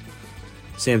Shoals.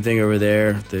 Same thing over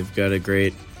there. They've got a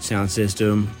great sound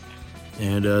system,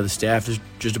 and the staff is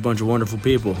just a bunch of wonderful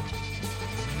people.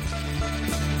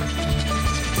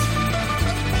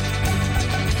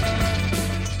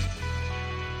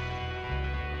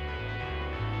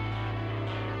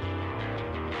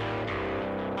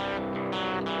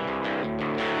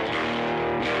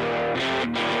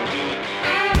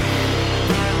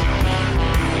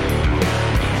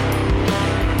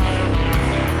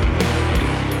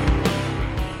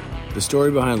 The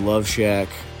story behind Love Shack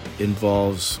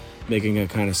involves making a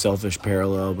kind of selfish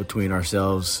parallel between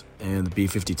ourselves and the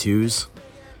B-52s.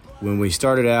 When we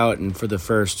started out, and for the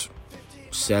first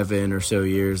 7 or so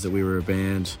years that we were a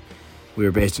band, we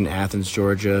were based in Athens,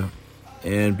 Georgia,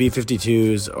 and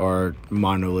B-52s are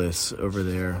monoliths over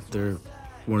there. They're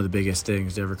one of the biggest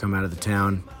things to ever come out of the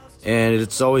town. And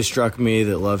it's always struck me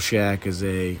that Love Shack is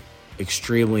a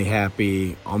extremely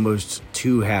happy, almost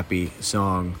too happy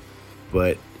song,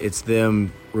 but it's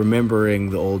them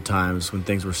remembering the old times when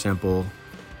things were simple,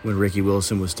 when Ricky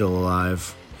Wilson was still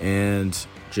alive, and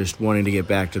just wanting to get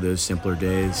back to those simpler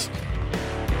days.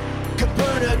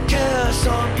 Copernicus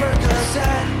on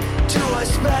Percocet, to a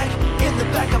speck in the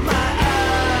back of my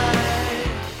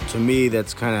eye. To me,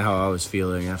 that's kind of how I was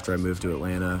feeling after I moved to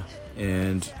Atlanta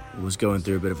and was going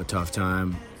through a bit of a tough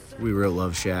time. We wrote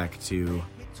Love Shack to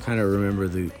kind of remember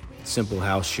the simple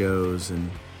house shows and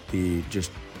the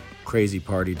just crazy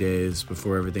party days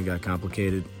before everything got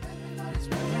complicated.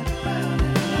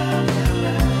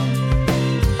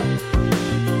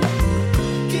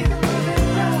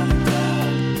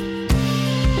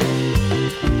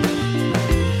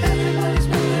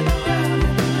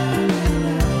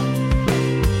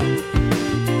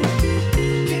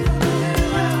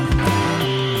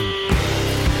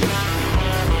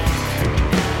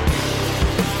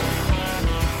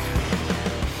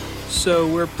 So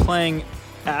we're playing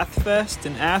Athfest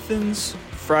in Athens,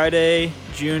 Friday,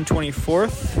 June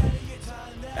 24th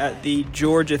at the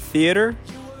Georgia Theater.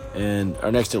 And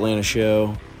our next Atlanta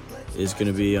show is going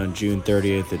to be on June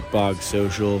 30th at Bog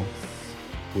Social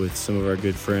with some of our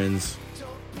good friends,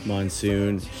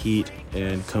 Monsoon, Heat,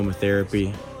 and Coma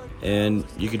Therapy. And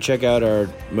you can check out our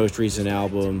most recent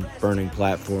album, Burning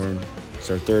Platform. It's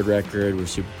our 3rd record. We're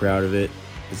super proud of it.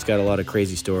 It's got a lot of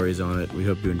crazy stories on it. We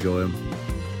hope you enjoy them.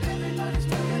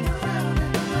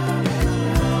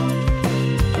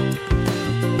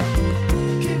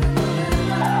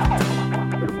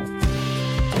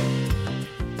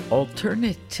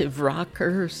 Alternative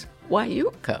rockers,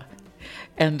 Wayuka,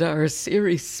 and our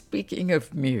series Speaking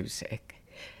of Music.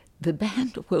 The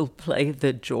band will play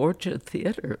the Georgia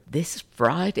Theater this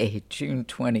Friday, June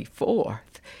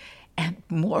 24th, and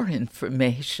more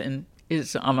information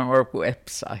is on our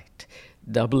website,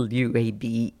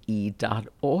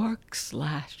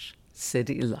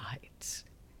 wabe.org/citylights.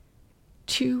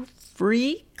 2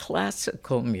 free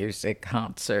classical music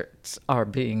concerts are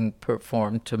being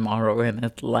performed tomorrow in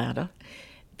Atlanta.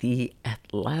 The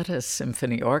Atlanta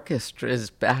Symphony Orchestra is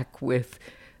back with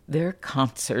their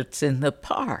concerts in the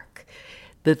park.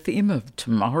 The theme of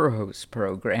tomorrow's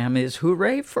program is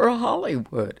Hooray for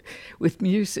Hollywood, with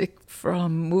music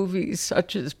from movies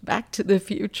such as Back to the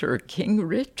Future, King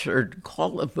Richard,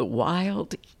 Call of the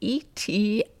Wild,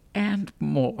 E.T., and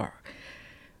more.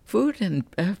 Food and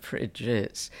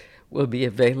beverages will be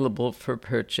available for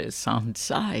purchase on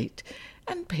site,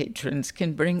 and patrons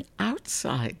can bring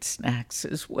outside snacks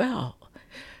as well.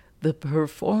 The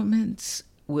performance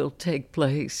will take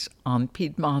place on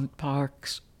Piedmont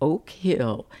Park's Oak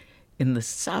Hill in the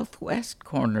southwest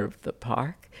corner of the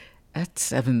park at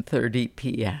 7:30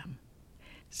 p.m.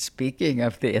 Speaking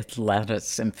of the Atlanta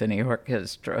Symphony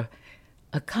Orchestra,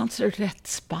 a concert at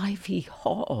Spivey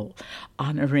Hall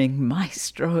honoring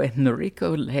Maestro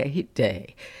Enrico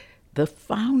Lede, the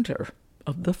founder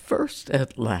of the first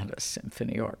Atlanta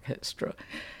Symphony Orchestra,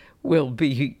 will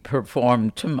be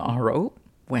performed tomorrow,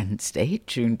 Wednesday,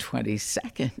 June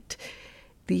 22nd.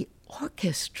 The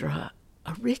orchestra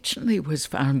originally was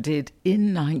founded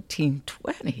in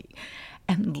 1920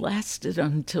 and lasted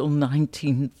until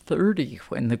 1930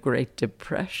 when the Great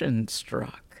Depression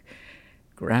struck.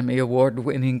 Grammy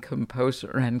Award-winning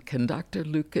composer and conductor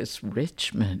Lucas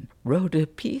Richmond wrote a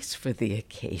piece for the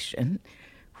occasion,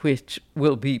 which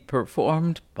will be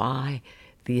performed by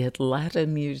the Atlanta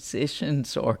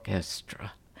Musicians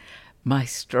Orchestra.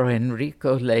 Maestro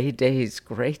Enrico Lede's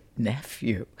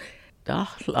great-nephew,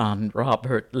 Dahlan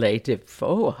Robert Lede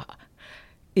Foa,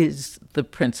 is the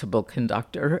principal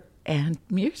conductor and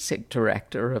music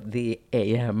director of the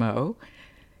AMO.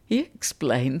 He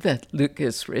explained that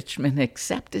Lucas Richmond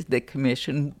accepted the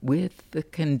commission with the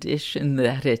condition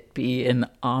that it be in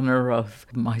honor of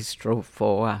Maestro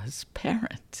Foa's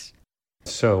parents.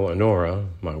 So Honora,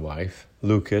 my wife,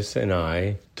 Lucas, and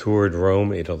I toured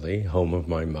Rome, Italy, home of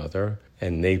my mother,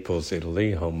 and Naples,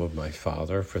 Italy, home of my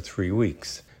father, for 3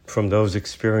 weeks. From those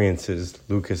experiences,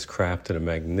 Lucas crafted a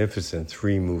magnificent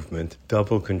 3-movement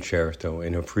double concerto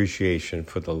in appreciation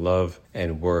for the love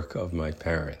and work of my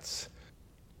parents.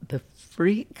 The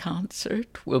free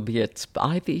concert will be at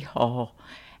Spivey Hall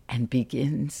and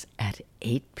begins at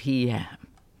 8 p.m.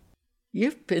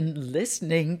 You've been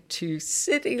listening to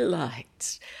City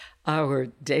Lights, our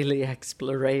daily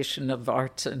exploration of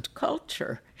arts and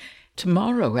culture.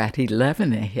 Tomorrow at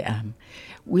 11 a.m.,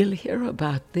 we'll hear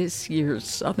about this year's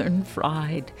Southern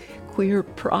Fried Queer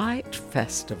Pride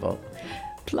Festival.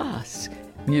 Plus,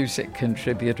 music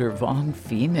contributor Vaughn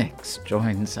Phoenix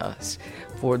joins us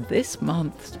for this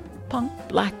month's Punk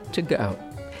Black to Go.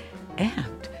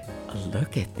 And a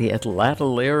look at the Atlanta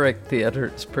Lyric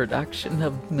Theater's production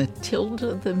of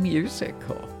Matilda the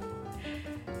Musical.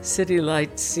 City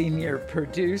Lights senior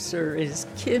producer is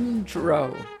Kim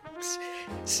Drobes.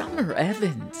 Summer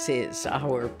Evans is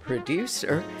our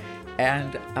producer,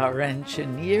 and our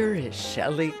engineer is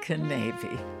Shelley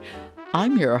Canavy.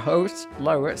 I'm your host,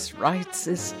 Lois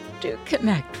Reitzes. Do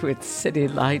connect with City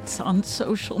Lights on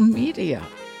social media.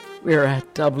 We're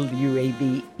at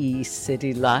WABE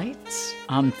City Lights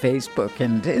on Facebook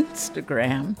and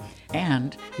Instagram,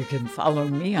 and you can follow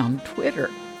me on Twitter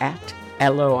at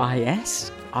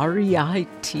LOISREITZES.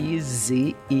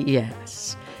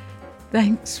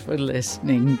 Thanks for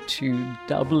listening to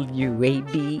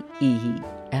WABE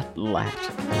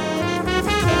Atlanta.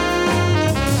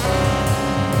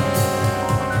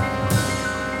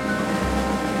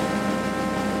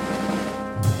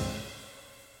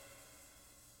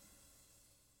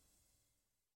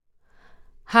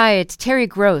 Hi, it's Terry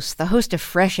Gross, the host of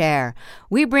Fresh Air.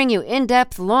 We bring you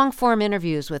in-depth, long-form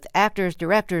interviews with actors,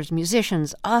 directors,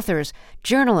 musicians, authors,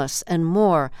 journalists, and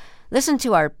more. Listen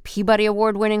to our Peabody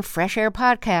Award-winning Fresh Air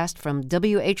podcast from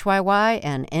WHYY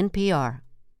and NPR.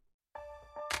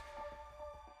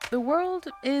 The world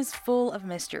is full of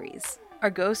mysteries. Are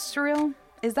ghosts real?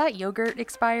 Is that yogurt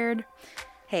expired?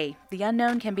 Hey, the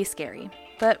unknown can be scary.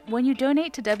 But when you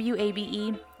donate to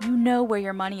WABE, you know where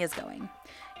your money is going.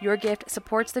 Your gift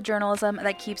supports the journalism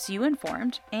that keeps you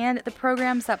informed and the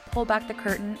programs that pull back the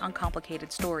curtain on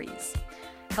complicated stories.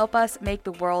 Help us make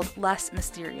the world less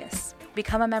mysterious.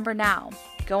 Become a member now.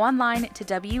 Go online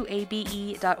to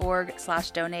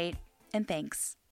wabe.org/donate, and thanks.